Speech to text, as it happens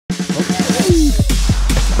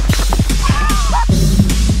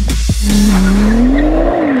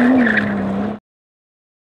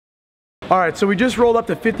All right, so we just rolled up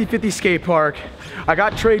to 50/50 skate park. I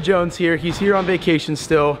got Trey Jones here. He's here on vacation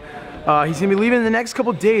still. He's gonna be leaving in the next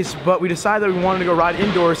couple days, but we decided that we wanted to go ride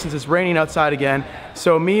indoors since it's raining outside again.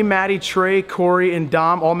 So me, Maddie, Trey, Corey, and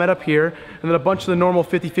Dom all met up here, and then a bunch of the normal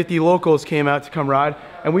 50/50 locals came out to come ride.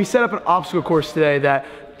 And we set up an obstacle course today that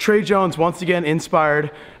Trey Jones once again inspired,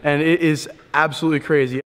 and it is absolutely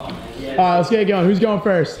crazy. All right, let's get it going. Who's going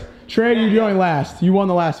first? Trey, you're going last. You won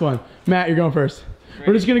the last one. Matt, you're going first.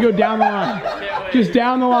 We're just gonna go down the line. Just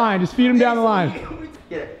down the line. Just feed him down the line.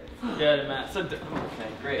 Get it. Good, Matt. So, okay,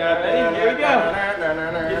 great. Ready? Here we go.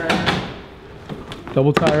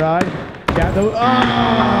 Double tie ride. Got the.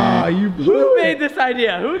 Ah, you blew Who it. made this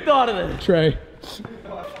idea? Who thought of this? Trey.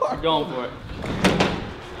 I'm going for it.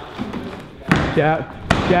 Gap.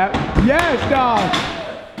 Gap. Yes, dog.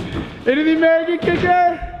 Into the American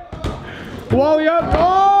kicker. Wally up.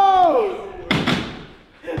 Oh!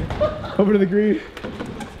 Over to the green.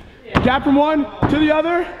 Gap from one to the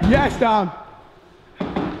other. Yes, Dom.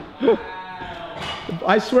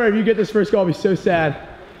 I swear, if you get this first goal, I'll be so sad.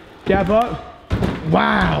 Gap up.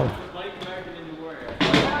 Wow.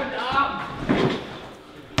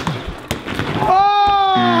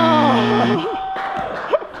 Oh!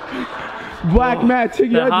 Black Matt took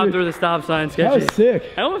That hop through the stop sign, sketchy. That was sick.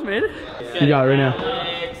 I almost made it. You got it right now.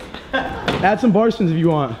 Add some bar spins if you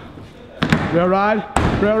want. Rail ride.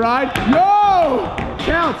 Rail ride. Yo!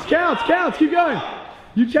 Counts, counts, counts. Keep going.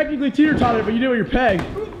 You technically teeter-totted it, but you do it with your peg.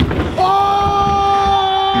 Oh!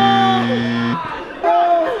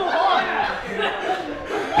 Oh!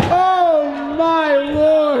 Oh my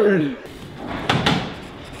lord!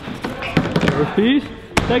 First piece.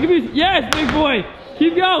 Second piece. Yes, big boy.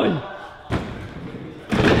 Keep going.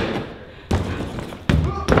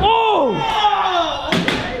 Oh!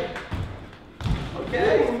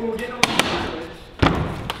 Okay.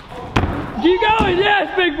 Keep going.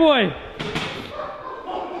 Yes, big boy.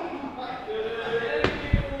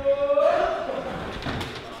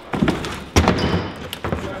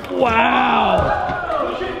 Wow!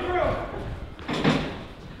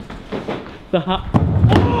 The hop.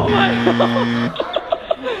 Oh my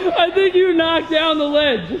God! I think you knocked down the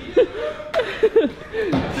ledge.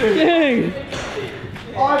 Dang.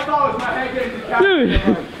 All I thought was my head getting the couch. Dude,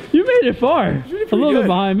 you made it far. A little bit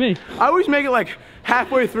behind me. I always make it like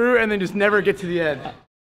halfway through and then just never get to the end.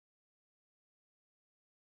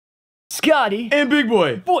 Scotty And Big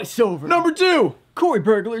Boy. voiceover. Number 2. Corey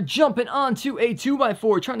Burglar jumping onto a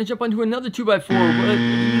 2x4, trying to jump onto another 2x4, but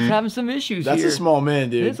he's having some issues That's here. a small man,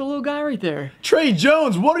 dude. There's a little guy right there. Trey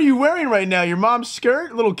Jones, what are you wearing right now? Your mom's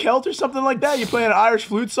skirt? A little kilt or something like that? You playing an Irish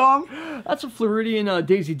flute song? That's a Floridian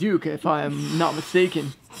Daisy Duke, if I am not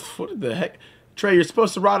mistaken. What the heck? Trey, you're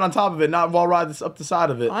supposed to ride on top of it, not while ride this up the side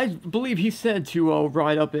of it. I believe he said to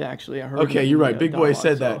ride up it, actually. I heard Okay, you're right. Big Boy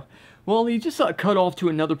said that. Well, he just cut off to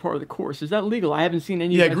another part of the course. Is that legal? I haven't seen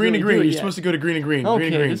any. Yeah, of you guys green to really green. do it You're yet. supposed to go to green and green. Okay,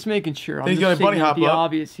 green and green. just making sure. Then he's gonna bunny hop the up.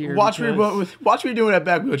 obvious here. Watch because- what you're doing at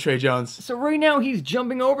back wheel, Trey Jones. So right now he's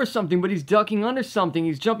jumping over something, but he's ducking under something.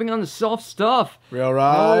 He's jumping on the soft stuff. Rail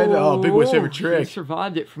ride. Oh, Big Boy's favorite He trick.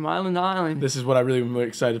 survived it from island to island. This is what I really am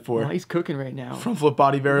excited for. Oh, he's cooking right now. Front flip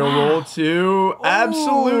body varial roll to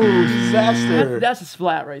absolute disaster. That's a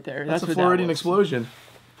splat right there. That's a what Floridian that was. explosion.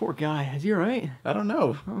 Poor guy. Is he alright? I don't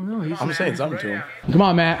know. Oh no, he's I'm saying something to him. Come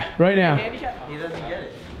on, Matt, right now. He doesn't get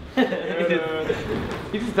it.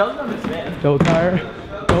 He just doesn't understand. Double tire.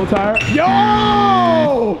 Double tire.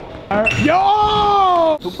 Yo!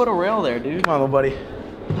 Yo! Who put a rail there, dude? Come on, little buddy.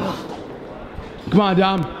 Come on,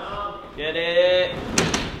 Dom. Get it.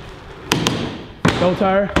 Double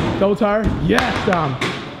tire. Double tire. Yes, Dom.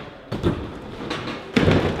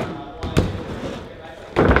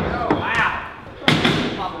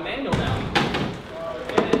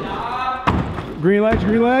 Green ledge,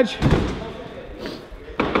 green ledge.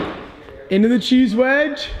 Into the cheese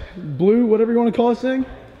wedge. Blue, whatever you want to call this thing.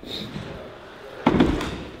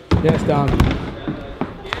 Yes, Dom.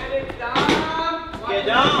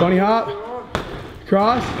 Bunny hop.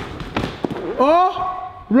 Cross.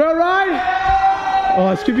 Oh! Rail ride! Oh,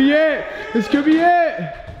 this could be it. This could be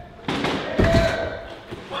it.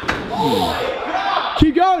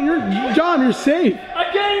 Keep going. John, you're safe. I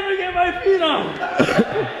can't even get my feet on.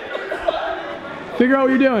 Figure out what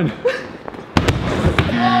you're doing.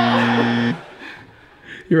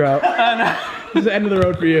 You're out. This is the end of the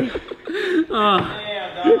road for you. This is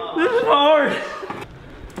hard.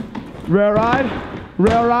 Rail ride.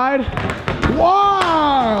 Rail ride.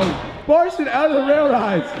 Wow! Barson out of the rail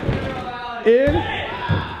rides. In.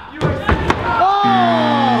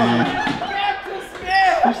 Oh!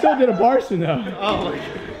 You still still did a Barson though. Oh,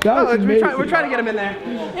 That was amazing. we're trying to get him in there.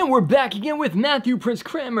 And we're back again with Matthew Prince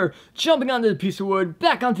Kramer jumping onto the piece of wood,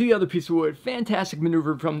 back onto the other piece of wood. Fantastic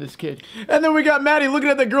maneuver from this kid. And then we got Maddie looking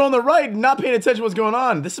at the girl on the right, not paying attention to what's going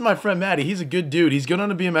on. This is my friend Maddie. He's a good dude. He's good on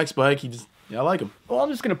a BMX bike. I like him. Well, I'm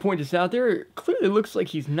just going to point this out there. It clearly looks like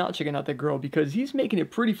he's not checking out that girl because he's making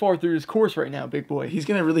it pretty far through his course right now, big boy. He's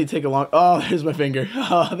going to really take a long... Oh, there's my finger.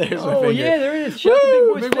 Oh, there's my finger. Oh, yeah, there it is. Shout out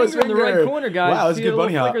to Big Boy's finger in the right corner, guys. Wow, that's a good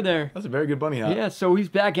bunny hop. There. That's a very good bunny hop. Yeah, so he's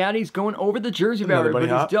back at it. He's going over the Jersey Another barrier, but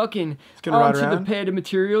bunny he's hop. ducking gonna ride onto the around. padded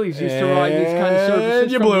material. He's used to riding these kind of surfaces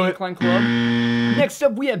And you from blew the it. Incline Club. Next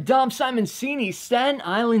up, we have Dom Simoncini, Staten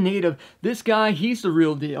Island native. This guy, he's the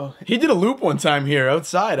real deal. He did a loop one time here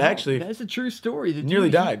outside, actually. That's a true story. The Nearly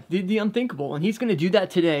dude, died. He did the unthinkable, and he's going to do that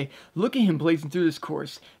today. Look at him blazing through this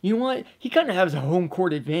course. You know what? He kind of has a home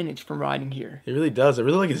court advantage from riding here. He really does. I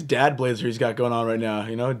really like his dad blazer he's got going on right now.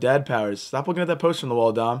 You know, dad powers. Stop looking at that poster on the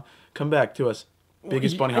wall, Dom. Come back to us.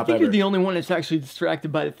 Biggest bunny hop I think ever. you're the only one that's actually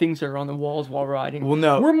distracted by the things that are on the walls while riding. Well,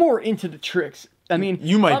 no. We're more into the tricks. I mean,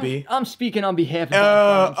 You might be. I'm speaking on behalf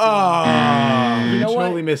of Dom Simoncini. You know what?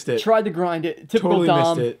 totally missed it. Tried to grind it. Typical Totally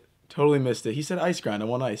Dom. missed it. Totally missed it. He said ice grind. I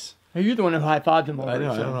want ice. Hey, you're the one who high-fived him over I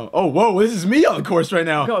know. it, so. I don't know. Oh, whoa. This is me on the course right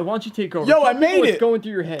now. Go, why don't you take over? Yo, Tell I people made what's it. going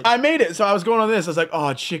through your head. I made it. So I was going on this. I was like,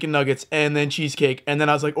 oh, chicken nuggets and then cheesecake. And then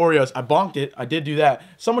I was like, Oreos. I bonked it. I did do that.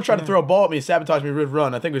 Someone tried to throw a ball at me, sabotage me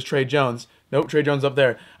mid-run. I think it was Trey Jones. Nope, Trey Jones up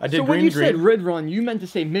there. I did So when green you green. said red run, you meant to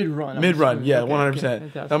say mid-run. I'm Mid-run, assuming. yeah, Okay, 100%. okay,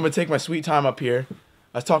 fantastic. I'm going to take my sweet time up here.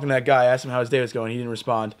 I was talking to that guy. I asked him how his day was going. He didn't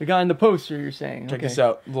respond. The guy in the poster, you're saying. Check okay. this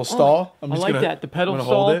out. A little stall. I like that. The pedal I'm gonna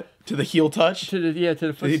stall. hold it to the heel touch. To the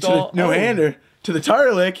to foot the stall. no-hander. To the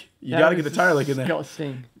tire lick. You That got to get was the tire lick in there.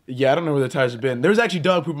 Disgusting. Yeah, I don't know where the tires have been. There was actually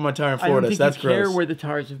dog poop in my tire in I don't Florida, think so that's you care gross. where the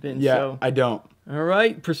tires have been. Yeah, So. I don't. All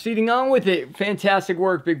right, proceeding on with it. Fantastic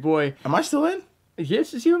work, big boy. Am I still in?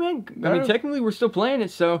 Yes, it's you, man. I mean, technically, we're still playing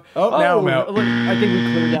it, so. Oh, now I'm out. Look, I think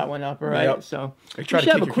we cleared that one up, all right? Yep. So. I We tried should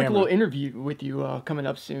to have kick a your quick camera. little interview with you coming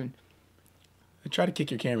up soon. I tried to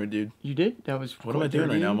kick your camera, dude. You did? That was. What am I doing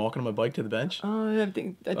right now? I'm walking on my bike to the bench. I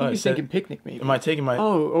think I you're said- thinking picnic, maybe. Am I taking my...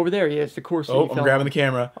 Oh, over there, yeah, it's the course. that Oh, you I'm fell grabbing on. the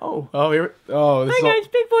camera. Oh. Oh, here. Oh, this is all...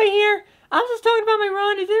 Big Boy here. I was just talking about my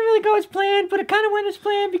run. It didn't really go as planned, but it kind of went as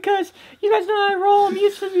planned because you guys know how I roll. I'm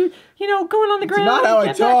used to, going on the ground. not how I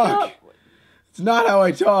get back talk. up. It's not how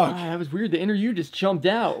I talk. That was weird. The interview just jumped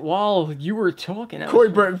out while you were talking. That Corey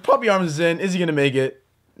was- Burton, puppy arms is in. Is he going to make it?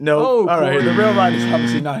 No. Oh, all right. Corey. The rail ride is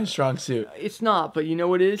obviously not his strong suit. It's not, but you know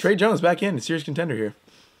what it is? Trey Jones back in. A serious contender here.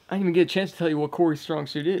 I didn't even get a chance to tell you what Corey's strong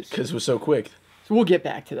suit is. Because it was so quick. So we'll get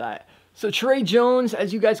back to that. So Trey Jones,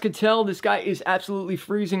 as you guys could tell, this guy is absolutely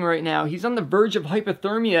freezing right now. He's on the verge of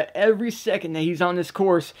hypothermia every second that he's on this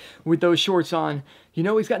course with those shorts on. You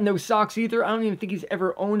know, he's got no socks either. I don't even think he's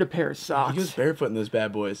ever owned a pair of socks. He goes barefoot in those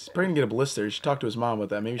bad boys. He's probably going to get a blister. You should talk to his mom about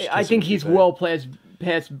that. Maybe she I think he's well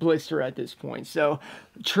past blister at this point. So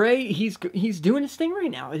Trey, he's doing his thing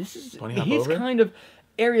right now. This is Bunny hop his over? kind of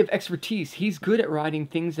area of expertise. He's good at riding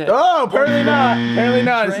things that... Oh, apparently not. Apparently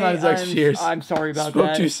not. It's Trey, not his expertise. I'm sorry about Spoke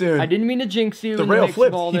that. too soon. I didn't mean to jinx you. The in the rail mix of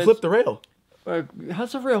flipped. all He this. flipped the rail.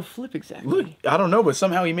 How's the rail flip exactly? Look, I don't know, but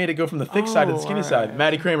somehow he made it go from the thick side to the skinny all side. right.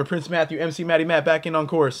 Matty Kramer, Prince Matthew, MC Matty Matt back in on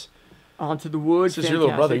course. Onto the woods. This is your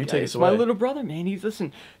little brother. You take us It's my away. little brother, man.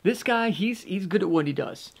 Listen. This guy, he's good at what he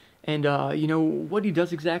does, and you know what he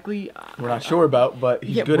does exactly. We're not sure about, but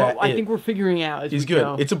he's good at it. I think we're figuring out. As He's we good.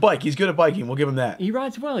 go. It's a bike. He's good at biking. We'll give him that. He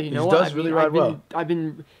rides well. You He know, does really ride well.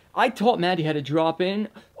 I taught Maddie how to drop in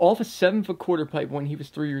off a 7-foot quarter pipe when he was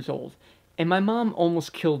 3 years old, and my mom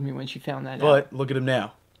almost killed me when she found that out. But look at him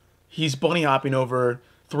now. He's bunny hopping over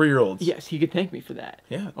 3-year-olds. Yes, he could thank me for that.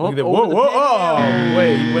 Yeah. Oh, Look at that. over Whoa, the whoa, pad. oh!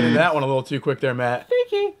 Wait, you went into that one a little too quick there, Matt.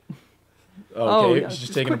 Thank you. Okay, yeah, he's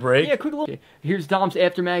just taking quick, a break. Yeah, quick little. Here's Dom's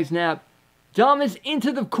aftermath nap. Dom is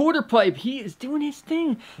into the quarter pipe. He is doing his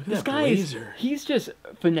thing. This that guy blazer. he's just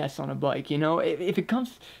finesse on a bike, you know. If it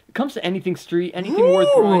comes to anything street, anything worth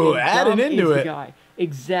grinding, Ooh, adding Dom into is it. the guy.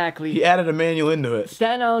 Exactly. He added a manual into it.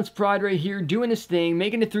 Staten Island's pride right here, doing his thing,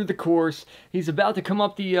 making it through the course. He's about to come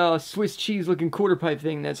up the Swiss cheese looking quarter pipe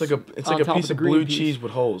thing. That's It's like a piece of blue cheese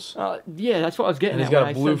with holes. Yeah, that's what I was getting And at. he's got when a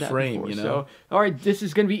I blue said that frame, before. you know? So, all right, this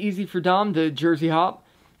is going to be easy for Dom to Jersey hop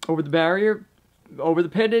over the barrier, over the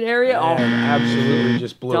pitted area. And absolutely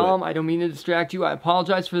just blew Dom, it. I don't mean to distract you. I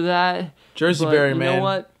apologize for that. Jersey but barrier, you man. know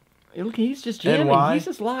what? Look, he's just jamming. NY? He's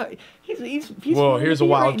just loud. He's Whoa, feeling here's the a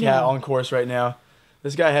beat right wildcat now. on course right now.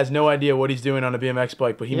 This guy has no idea what he's doing on a BMX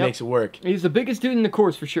bike, but he Yep. makes it work. He's the biggest dude in the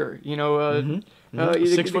course for sure. You know, the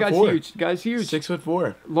 6'4". guy's huge. The guy's huge.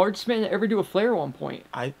 6'4". Largest man to ever do a flare at one point.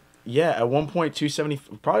 I Yeah, at one point,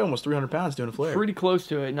 270, probably almost 300 pounds doing a flare. Pretty close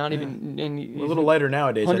to it. Not even. We're a little lighter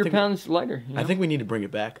nowadays. 100 pounds lighter. I think we need to bring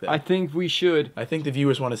it back, though. I think we should. I think the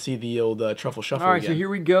viewers want to see the old truffle shuffle All right, again. so here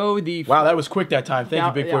we go. Wow, that was quick that time. Thank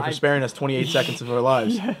you, Big Boy, yeah, for sparing us 28 seconds of our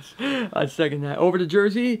lives. Yes, I second that. Over to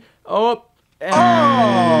Jersey. Oh,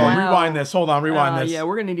 wow. Rewind this. Hold on, rewind this. Yeah,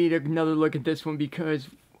 we're going to need another look at this one because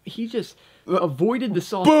he just avoided the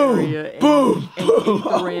soft Boom, area and, boom, and boom.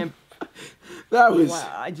 ate the ramp. That was...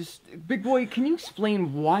 Wow, Big Boy, can you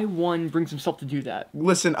explain why one brings himself to do that?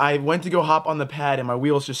 Listen, I went to go hop on the pad and my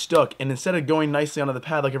wheels just stuck. And instead of going nicely onto the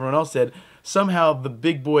pad like everyone else did, somehow the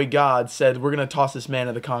Big Boy God said, we're going to toss this man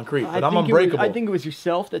into the concrete. But I'm unbreakable. I think it was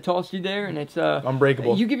yourself that tossed you there, and it's...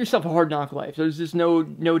 unbreakable. You give yourself a hard knock life. There's just no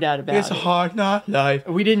doubt about it. It's a hard knock life.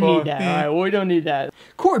 We didn't need that. All right, well, we don't need that.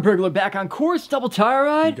 Corey Burglar back on course, double tire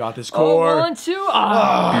ride. You got this, Corey. 1, 2.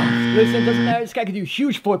 Listen, it doesn't matter. This guy can do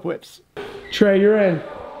huge flip whips. Trey, you're in.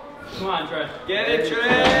 Come on, Trey. Get it,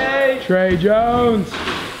 Trey! Trey Jones.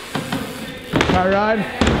 Tire ride.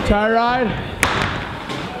 Tire ride.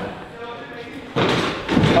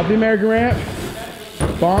 Up the American ramp.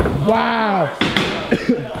 Bump. Wow.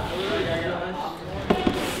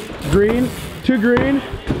 Green. To green.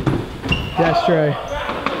 Yes, Trey.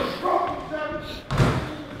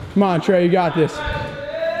 Come on, Trey. You got this.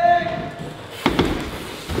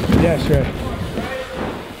 Yes, Trey.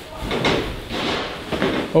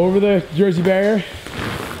 Over the Jersey barrier.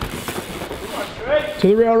 To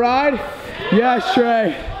the rail ride. Yes,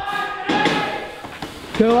 Trey.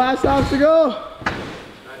 To the last obstacle.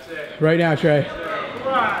 That's it. Right now, Trey.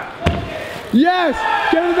 Yes!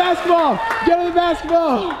 Get to the basketball! Get to the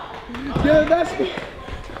basketball! Get to the basketball!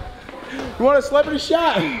 You want a celebrity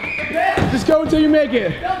shot? Just go until you make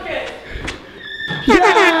it.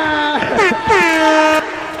 Yeah!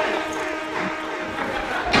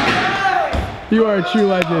 You are a true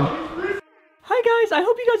legend. Hi guys, I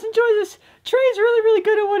hope you guys enjoy this. Trey's really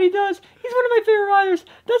good at what he does. He's one of my favorite riders.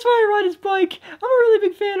 That's why I ride his bike. I'm a really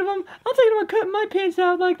big fan of him. I'm thinking about cutting my pants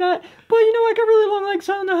out like that. But you know, I got really long legs,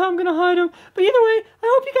 so I don't know how I'm gonna hide them. But either way, I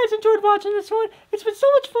hope you guys enjoyed watching this one. It's been so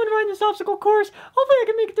much fun riding this obstacle course. Hopefully I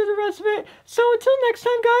can make it through the rest of it. So until next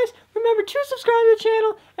time guys, remember to subscribe to the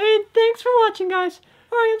channel. And thanks for watching guys.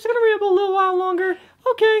 Alright, I'm just gonna ramble a little while longer.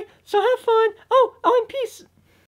 Okay, so have fun. Oh, and peace.